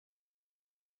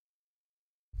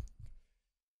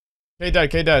K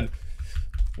dead, K dead.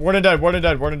 Warden dead, Warden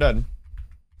dead, Warden dead.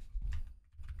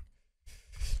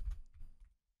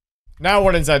 Now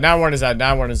Warden's dead, now Warden's dead,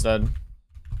 now Warden's dead.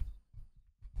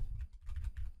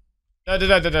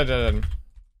 Dead.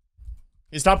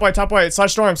 He's top white,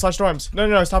 slash storms.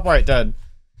 No, he's top white, dead.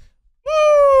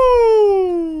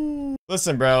 Woo!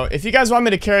 Listen, bro, if you guys want me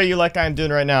to carry you like I'm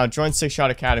doing right now, join 6-Shot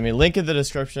Academy. Link in the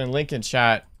description, link in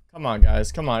chat. Come on,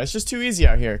 guys, come on. It's just too easy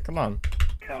out here. Come on.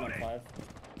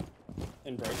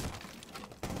 In break.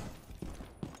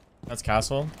 That's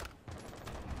castle.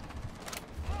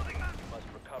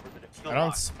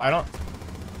 I don't.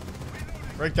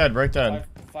 Break dead.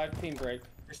 5 team break.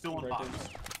 You're still on box.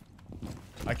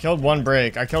 I killed one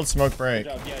break. I killed smoke break.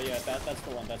 Good job. Yeah, that's the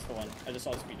one. I just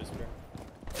saw the speed disappear.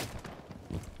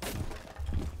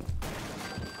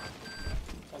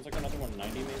 Sounds like another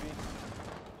 190 maybe.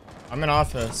 I'm in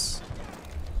office.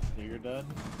 You're dead.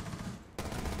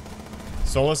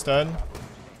 Solus dead.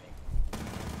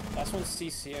 Last one's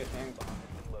CC, I think.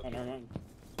 Oh, never mind.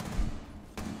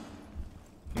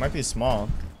 It might be small.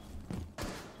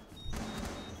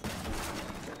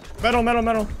 Metal.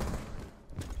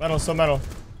 Metal, so metal.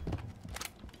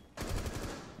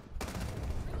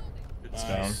 It's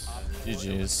down.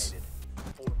 GG's.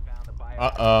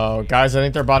 Uh-oh. Guys, I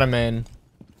think they're bottom in.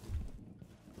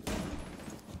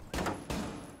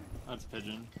 That's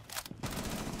pigeon.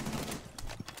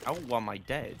 How am I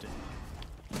dead?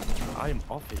 I am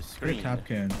off his screen. Great tap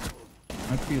can.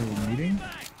 Might be a meeting.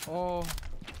 Oh.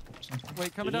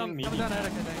 Wait, coming down attic, I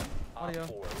think. Audio.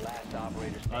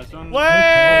 Nice one.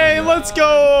 Way! Let's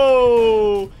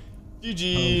go!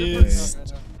 GG's.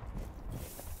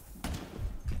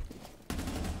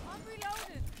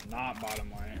 Not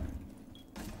bottom right.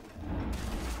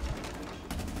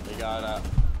 They got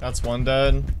That's one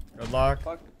dead. Good luck.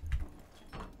 fuck.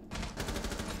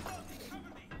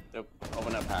 Nope.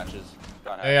 Open up hatches.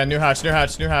 Got Yeah, new hatch.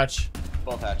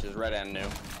 Both hatches, red and new.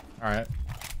 Alright.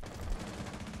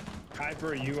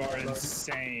 Hyper, you are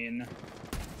insane.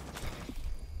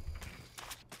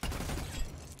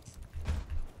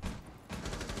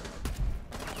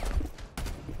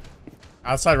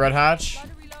 Outside red hatch.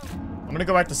 I'm gonna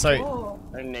go back to site.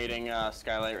 They're nading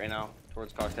skylight right now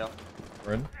towards cocktail.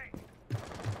 Red.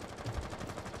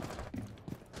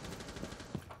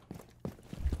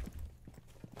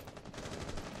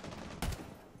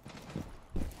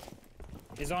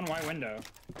 He's on white window.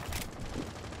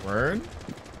 Word?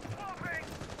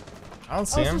 I don't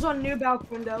see him. was on new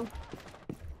balcony window.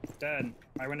 Dead.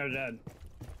 White window dead.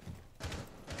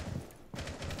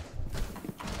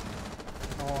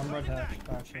 Oh, I'm red hatch.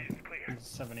 Gotcha. He's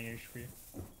 70 HP.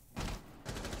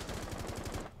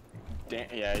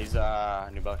 Yeah, he's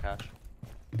new bell catch.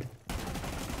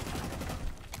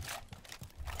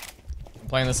 I'm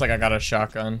playing this like I got a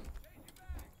shotgun.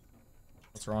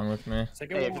 What's wrong with me?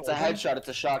 Hey, if it's a headshot, it's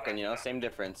a shotgun, you know? Same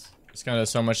difference. It's gonna do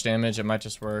so much damage, it might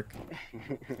just work.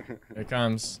 Here it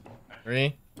comes.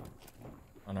 3.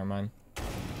 Oh, never mind.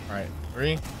 Alright,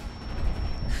 3.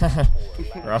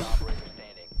 Bro.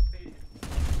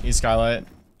 East skylight.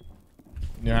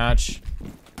 New hatch.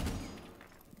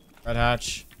 Red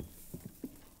hatch.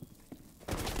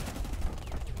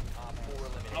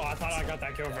 Oh, I thought I got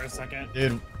that kill for a second.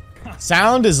 Dude.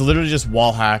 Sound is literally just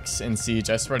wall hacks in Siege,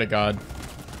 I swear to God.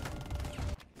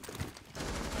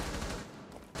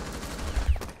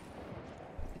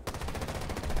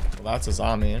 Well, that's a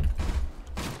zombie.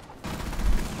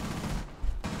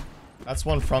 That's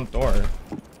one front door.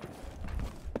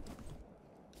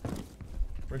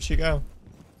 Where'd she go?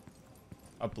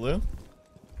 Up blue?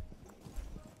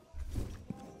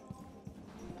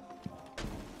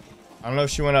 I don't know if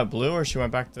she went up blue or she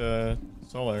went back to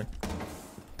solar.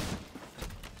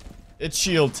 It's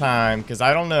shield time, because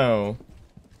I don't know.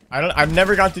 I've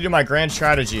never got to do my grand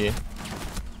strategy.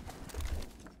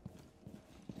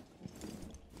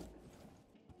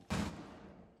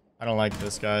 I don't like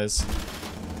this, guys.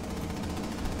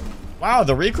 Wow,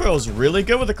 the recoil is really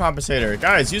good with the compensator.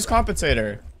 Guys, use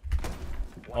compensator.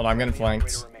 Hold on, I'm getting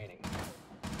flanked.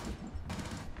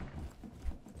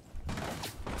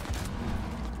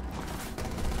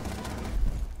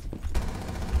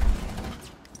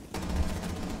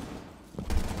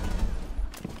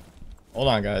 Hold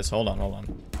on, guys. Hold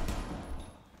on.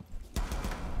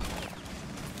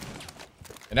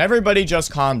 And everybody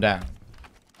just calm down.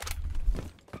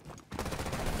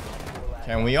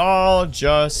 Can we all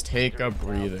just take a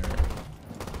breather?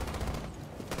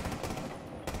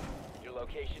 Your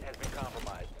location has been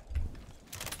compromised.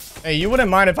 Hey, you wouldn't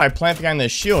mind if I plant behind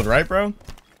this shield, right, bro?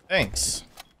 Thanks.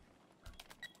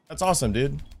 That's awesome,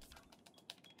 dude.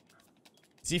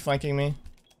 Is he flanking me?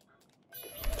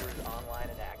 Diffuser is online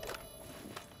and active.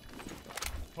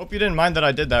 Hope you didn't mind that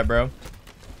I did that, bro. You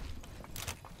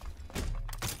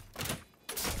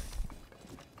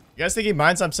guys think he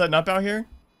minds I'm setting up out here?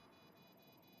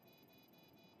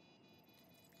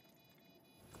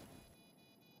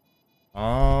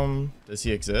 Does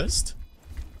he exist?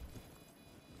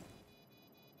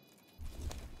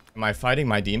 Am I fighting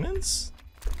my demons?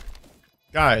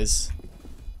 Guys.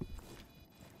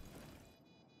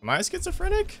 Am I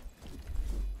schizophrenic?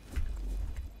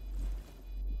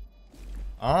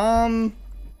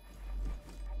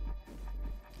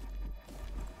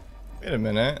 Wait a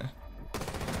minute.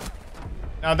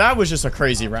 Now that was just a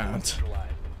crazy round.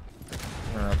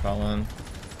 We're repelling.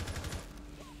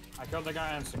 I killed the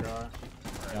guy on cigar.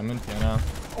 Yeah, I'm in piano.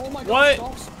 Oh my god. What?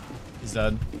 Dogs. He's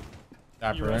dead. You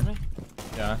Dapper. res me?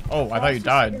 Yeah. Oh, I thought you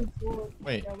died.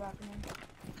 Wait. Did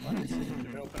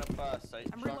we open up site?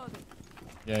 I'm Shawk? reloading.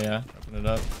 Yeah. Open it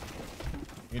up.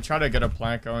 You can try to get a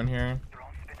plant going here.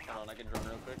 Hold on, I can drone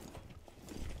real quick.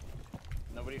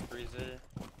 Nobody freezer.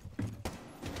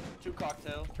 2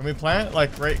 cocktail. Can we plant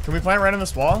like right? Can we plant right on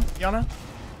this wall, Yana?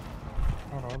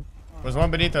 Hold on. There's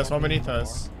one beneath us. One beneath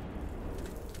us.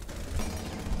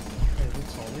 Hey,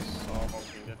 what's all this? Oh,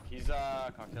 good. He's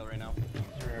cocktail right now.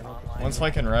 One's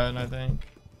like in red, I think.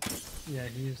 Yeah,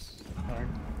 he's tagged.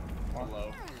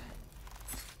 Below.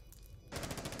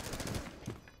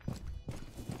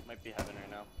 Might be heaven right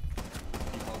now.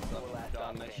 He holds up.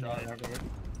 John, nice shot. Yeah, good.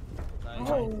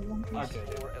 Nice. Okay.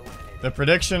 The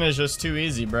prediction is just too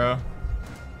easy, bro. I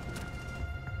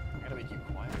gotta make you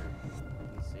quieter.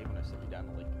 Save when I set you down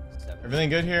to like 7. Everything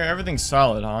good here? Everything's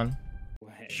solid, hon.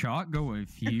 Shot go with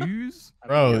fuse.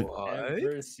 Bro,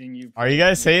 Ever seen you are you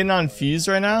guys play hating on before Fuse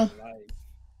right in now? my life.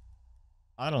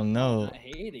 I don't I'm know. not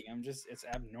hating. I'm just, it's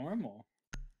abnormal.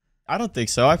 I don't think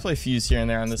so. I play Fuse here and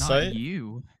there on this It's not site.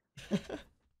 you.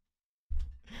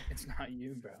 It's not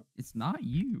you, bro. It's not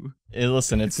you. Hey,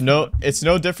 listen, it's no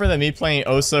different than me playing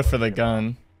Osa for the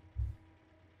gun.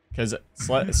 Because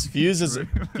Fuse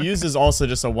is also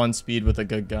just a 1 speed with a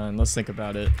good gun. Let's think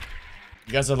about it.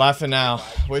 You guys are laughing now.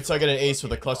 Wait till I get an ace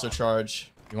with a cluster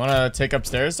charge. You want to take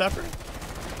upstairs, Dapper?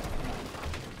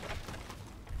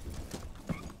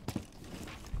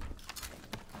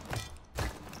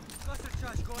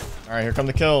 All right, here come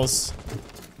the kills.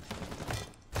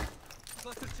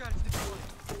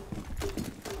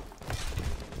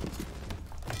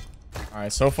 All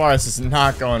right, so far this is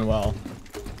not going well.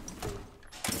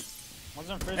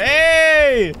 Wasn't freezing.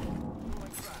 Hey!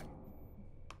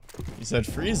 You said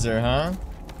freezer, huh?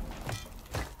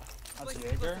 That's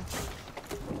Jaeger.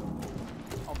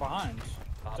 Oh, behind.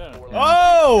 Dude.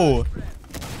 Oh!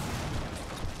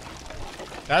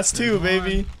 That's 2,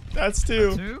 baby. That's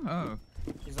 2. Two? Oh.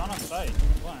 He's on a site.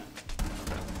 What?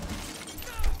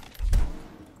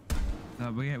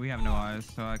 No, we have no eyes,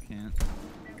 so I can't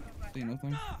see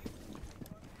nothing.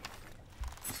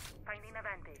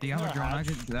 Do you have a drone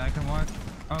that I can watch?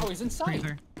 Oh, he's inside.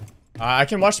 Freezer. I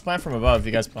can watch the plant from above if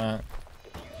you guys plant.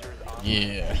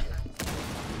 Yeah.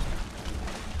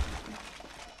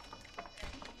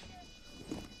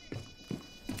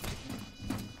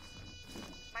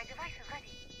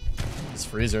 It's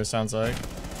freezer, sounds like.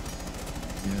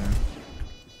 Yeah.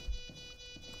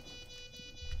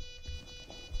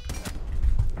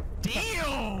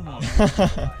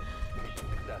 Damn!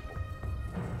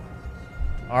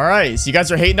 Alright, so you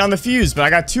guys are hating on the fuse, but I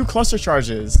got 2 cluster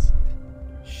charges.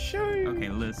 Sure. Okay,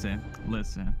 listen.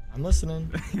 I'm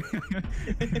listening.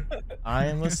 I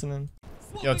am listening.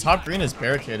 Yo, top green is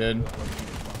barricaded.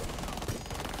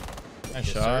 Nice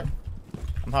shot.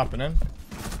 I'm hopping in.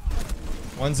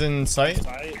 One's in sight.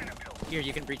 Site. Here,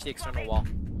 you can breach the external wall.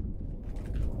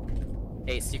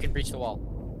 Ace, you can breach the wall.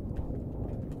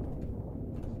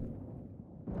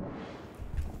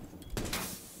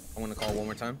 I'm gonna call one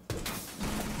more time.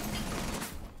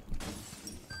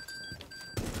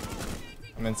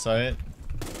 I'm in sight.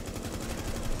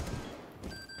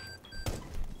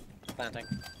 Planting.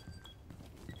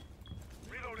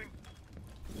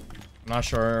 I'm not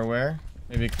sure where.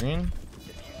 Maybe green?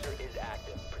 Diffuser is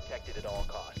active, protected at all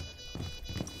costs.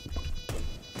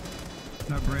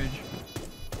 No bridge.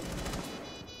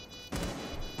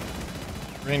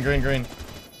 Green. Bridge.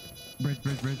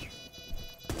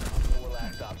 4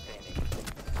 last stop standing.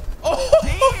 Oh,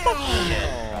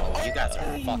 you guys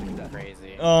are fucking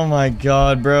crazy. Oh my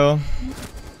god, bro.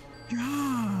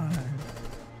 God.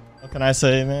 What can I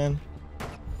say, man?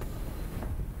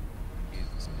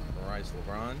 Rise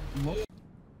LeBron.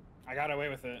 I got away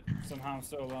with it. Somehow I'm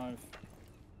still alive.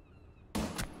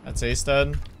 That's ace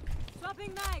dead.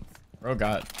 Swapping mags. Bro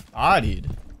got bodied.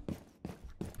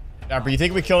 Dapper, you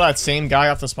think we kill that same guy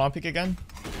off the spawn peak again?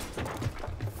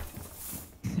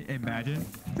 Imagine.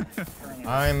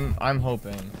 I'm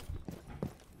hoping.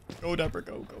 Go Dapper,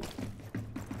 go.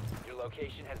 Your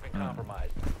location has been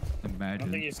compromised. I don't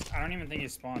Imagine. even think he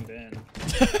spawned in.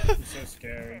 He's so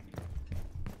scary.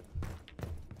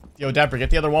 Yo, Dapper, get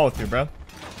the other wall with you, bro.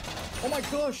 Oh my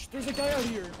gosh, there's a guy out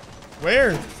here.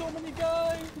 Where? So many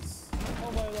guys.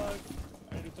 Oh my life.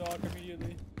 I need to talk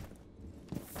immediately.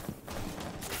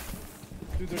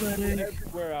 Dude, there's people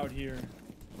everywhere out here.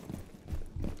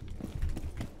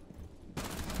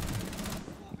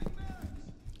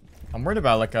 I'm worried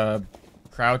about like a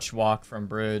crouch walk from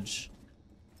bridge.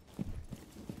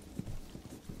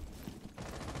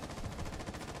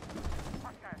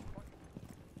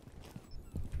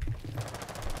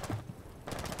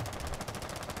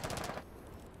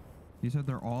 You said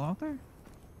they're all out there?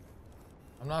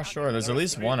 I'm not sure. There's at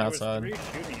least one outside. There was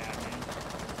 3 shooting at me.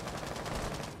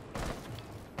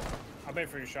 I'll wait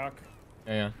for you, Shawk.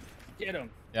 Yeah. Get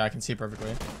him. Yeah, I can see perfectly.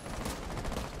 You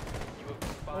have been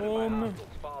spotted by hostiles.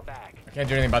 Fall back. I can't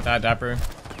do anything about that, Dapper. Oh,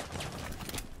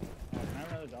 can I have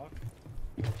another dock?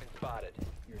 You've been spotted.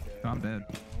 You're dead. I'm dead.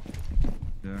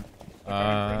 No.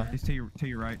 Yeah. He's to your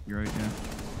right. You're right, yeah.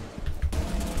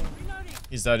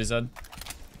 He's dead.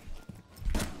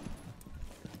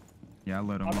 Yeah, I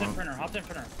let him Hopped in off. printer, hopped in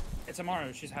printer. It's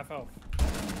Amaru, she's half health.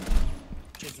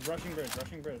 She's rushing bridge. So,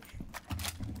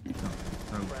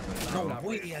 No,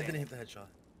 wait, yeah, I didn't hit the headshot.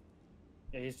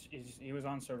 Yeah, he was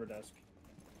on server desk.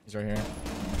 He's right here.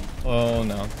 Oh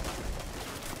no.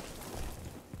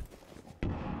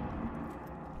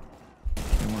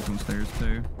 they want some stairs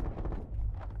too.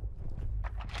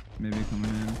 Maybe coming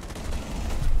in.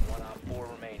 1 op 4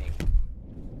 remaining.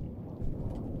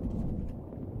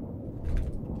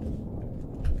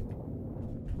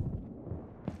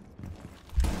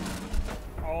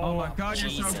 Oh my god, you're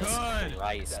so Jesus good!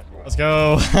 Christ. Let's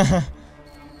go.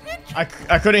 I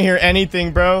couldn't hear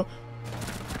anything, bro.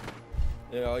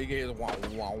 Yeah, all you get is wow.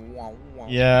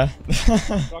 Yeah.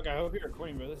 Fuck, I hope you're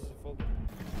recording, bro. This is a full.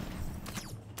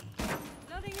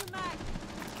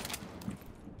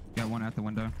 Got one at the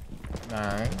window.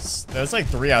 Nice. There's like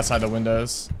 3 outside the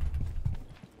windows.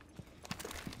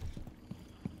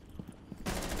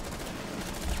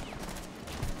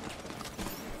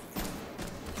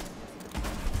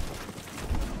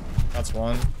 That's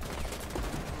one. Has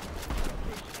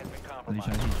been He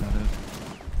compromised. shot it.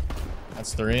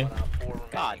 That's 3. 1 op 4 remaining.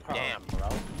 God damn, bro.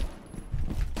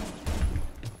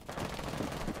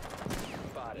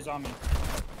 Spotted. He's on me.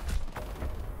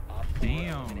 Op 4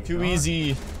 Damn. Too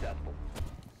easy. successful.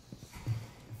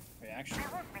 Wait, actually.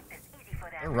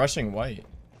 They're rushing white.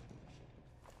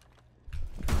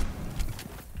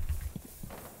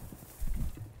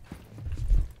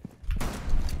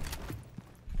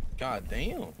 God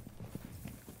damn.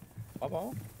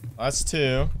 Bye-bye. That's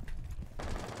 2.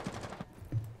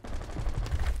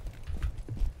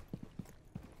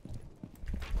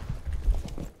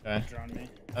 Okay. They're on me.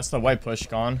 That's the white push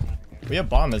gone. We have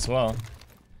bomb as well.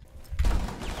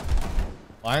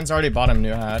 Lion's already bought him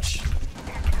new hatch.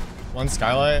 1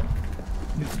 skylight.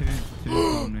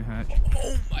 Two new hatch.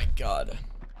 Oh my god.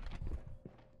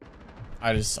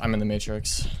 I'm in the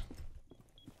matrix.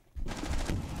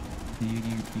 You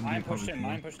Mine get pushed covered in,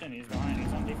 mine pushed in. He's behind.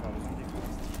 He's on default.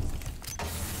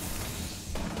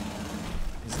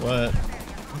 He's lit.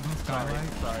 Skylight.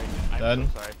 Sorry. Dead. I'm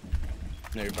so sorry.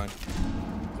 No, you're fine.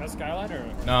 Is that Skylight or?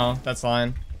 No, that's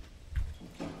line.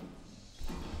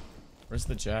 Where's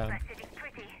the jab?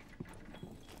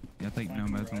 Yeah, I think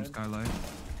Nomad's on Skylight.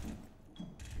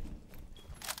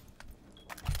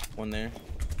 One there.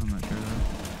 I'm not sure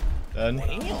though. Dead.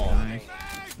 Nice.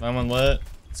 Line 1 lit.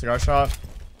 Cigar shop.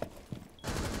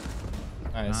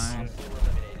 Nice. Nice.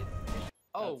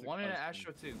 Oh, one in an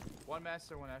Astro too. 1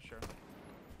 Master, 1 Astro.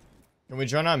 Can we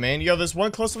drone out main? Yo, there's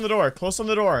one close on the door. Close on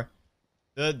the door.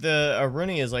 The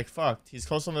Rooney is like fucked. He's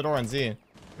close on the door on Z.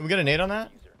 Can we get a nade on that?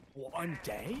 One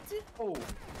dead? Oh.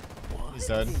 He's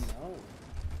dead.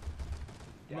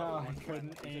 No, I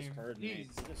couldn't aim. He's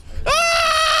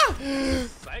Ah!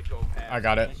 psychopath. I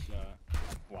got it. Nice shot.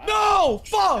 No!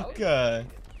 Fuck!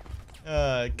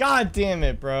 God damn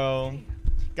it, bro.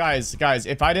 Guys,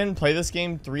 if I didn't play this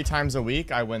game 3 times a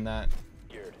week, I win that.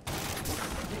 Secured.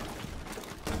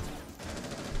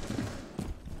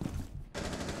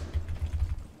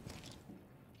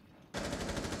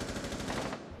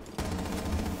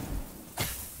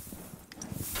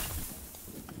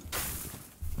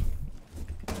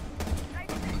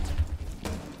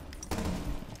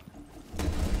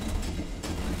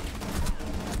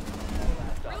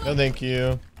 No, thank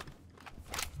you.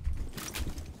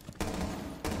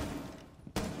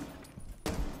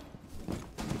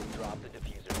 Drop the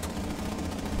diffuser.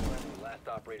 Last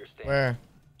operator standing. Where?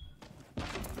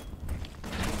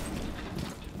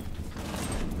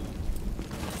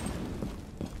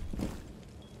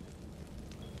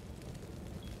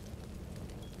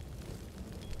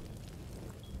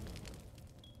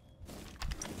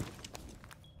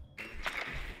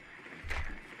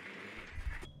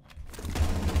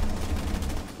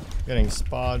 Getting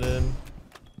spotted.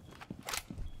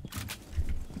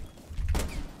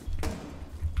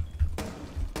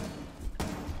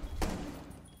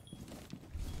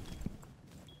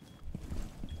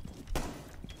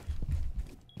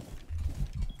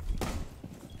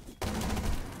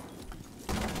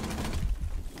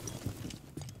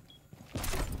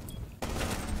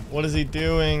 What is he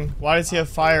doing? Why does he have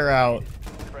fire out?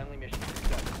 Friendly mission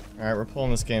success. Alright, we're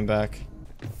pulling this game back.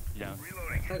 Yeah.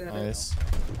 Nice.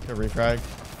 Good refrag.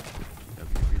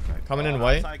 Coming in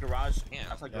white. Outside garage.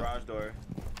 Outside garage door.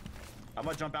 I'm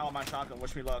gonna jump out with my shotgun.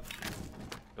 Wish me luck.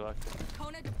 Good luck.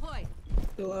 Kona deployed.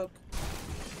 Good luck.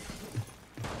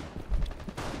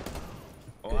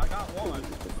 Oh, I got one.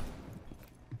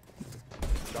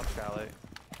 Drop skylight.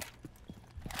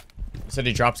 You said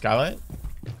he dropped skylight?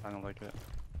 I don't like it.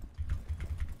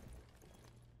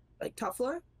 Like top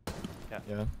floor? Yeah.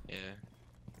 Yeah.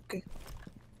 Okay.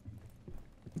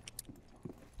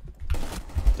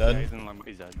 Dead. Yeah,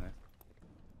 he's dead. Nice.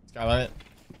 Skylight.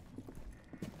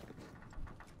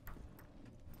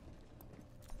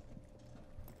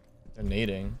 They're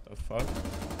nading. The fuck?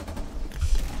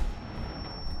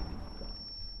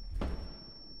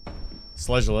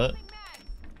 Sledge lit.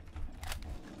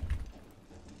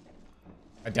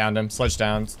 I downed him. Sledge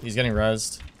down. He's getting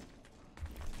rezzed.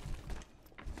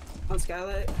 On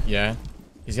skylight? Yeah.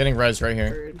 He's getting rezzed right here.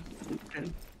 Bird.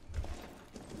 Okay.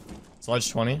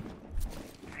 Sledge 20.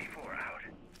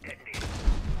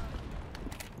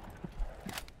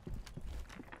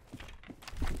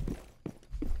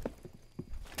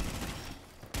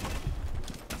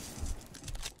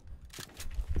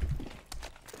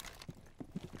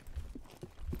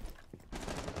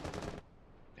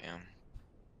 Damn.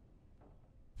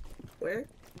 Where? I'm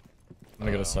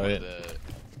gonna get a sight. The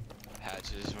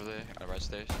hatches were there on the right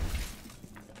stairs.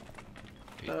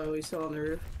 Oh, we saw on the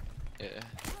roof. Yeah.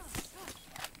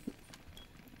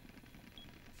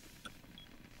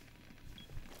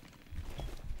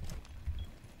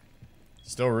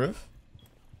 Still roof?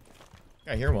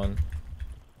 I hear one.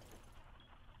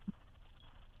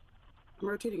 I'm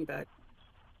rotating back.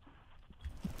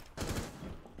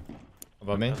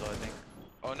 Above me? That's all I think.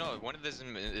 Oh no, one of this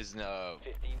is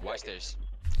white stairs.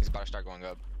 He's about to start going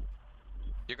up.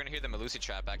 You're gonna hear the Melusi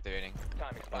trap activating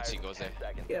once he goes there.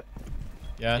 Yep.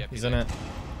 Yeah, Yep, he's he's in there. it.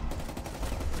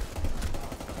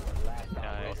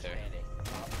 Both there.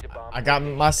 I got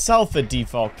myself a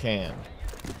default cam.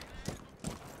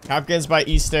 Capkins by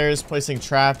East Stairs, placing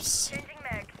traps.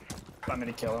 Want me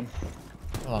to kill him?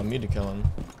 Allow me to kill him.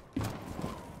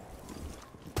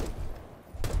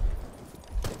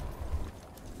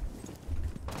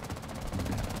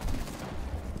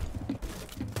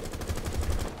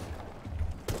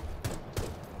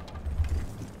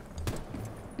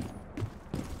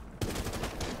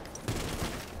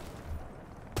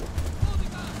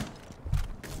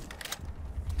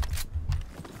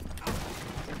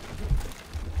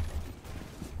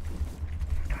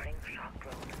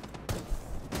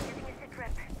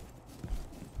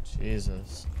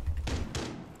 Jesus.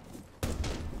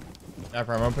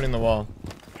 Dapper, I'm opening the wall.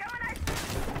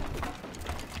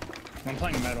 I'm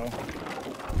playing metal.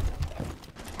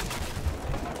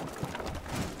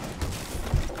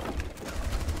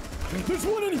 There's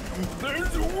one in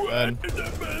There's one. Dead.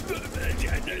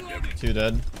 2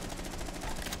 dead.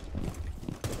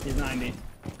 He's 90.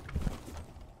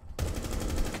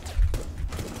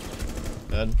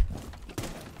 Dead.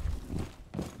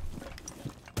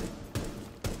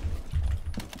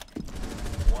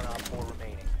 One op 4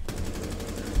 remaining.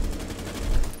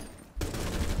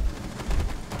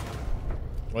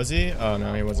 Was he? Oh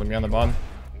no, he wasn't. Beyond the bomb.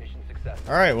 Mission success.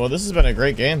 Alright, well this has been a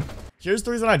great game. Here's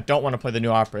the reason I don't want to play the new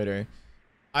operator.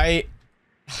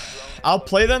 I'll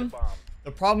play them.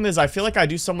 The problem is I feel like I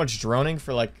do so much droning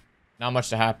for like not much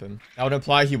to happen. That would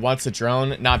imply he wants to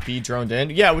drone, not be droned in.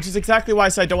 Yeah, which is exactly why I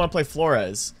said I don't want to play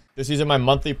Flores. Just using my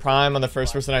monthly prime on the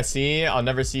first person I see. I'll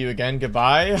never see you again.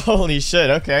 Goodbye. Holy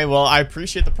shit. Okay, well I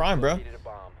appreciate the prime, bro.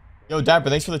 Yo, Dapper,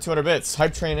 thanks for the 200 bits.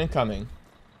 Hype train incoming.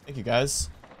 Thank you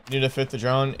guys. You need to fit the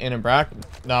drone in and back.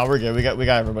 No, we're good. We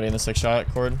got everybody in the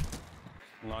 6-shot cord.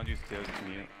 Laundry's close to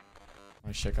me.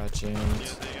 My shit got jammed.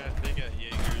 Yeah, they got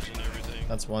Jaegers and everything.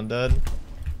 That's one dead.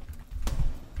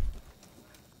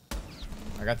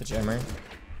 I got the jammer.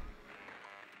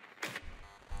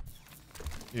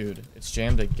 Dude, it's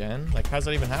jammed again? Like, how's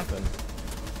that even happen?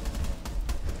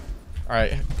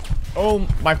 Alright. Oh,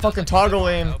 my fucking toggle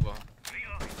aim. One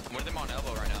of them on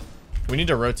elbow right now. We need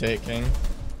to rotate, King.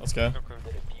 Let's go.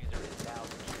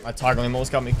 My toggle aim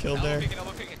almost got me killed there.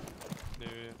 Elbow picking.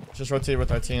 Just rotate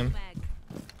with our team.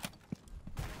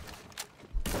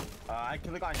 I I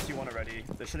killed the guy in C1 already.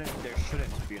 There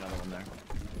shouldn't be another one there.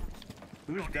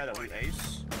 Who's dead? Are we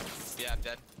Ace? Yeah, I'm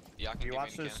dead. Yeah, I can You give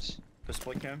watch me the this? cams. The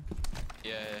split cam?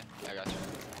 Yeah, I got you.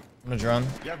 I'm gonna drone.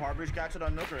 You have Harbridge gadget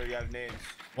on Nook or you have nades?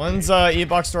 One's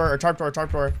E-box door or tarp door.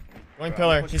 Going Bro,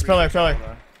 pillar. push He's three, pillar.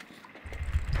 bro.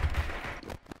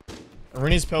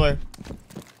 Rooney's pillar.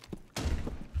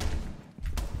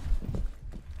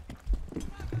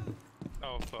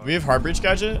 Oh fuck. We have hard breach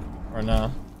gadget or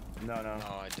no? No.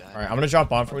 Oh, I died. All right, I'm gonna drop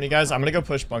bomb for one of you guys. I'm gonna go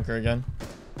push bunker again.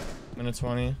 Minute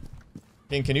 20.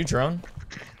 King, can you drone?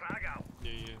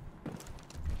 Yeah.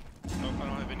 Nope, I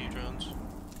don't have any drones.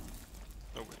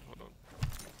 Oh wait, hold on.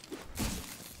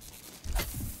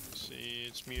 Let's see,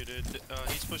 it's muted.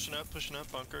 He's pushing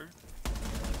up, bunker.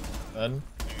 Dead.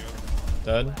 There you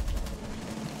Dead. go.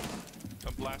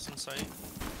 A blast in sight.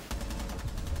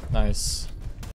 Nice.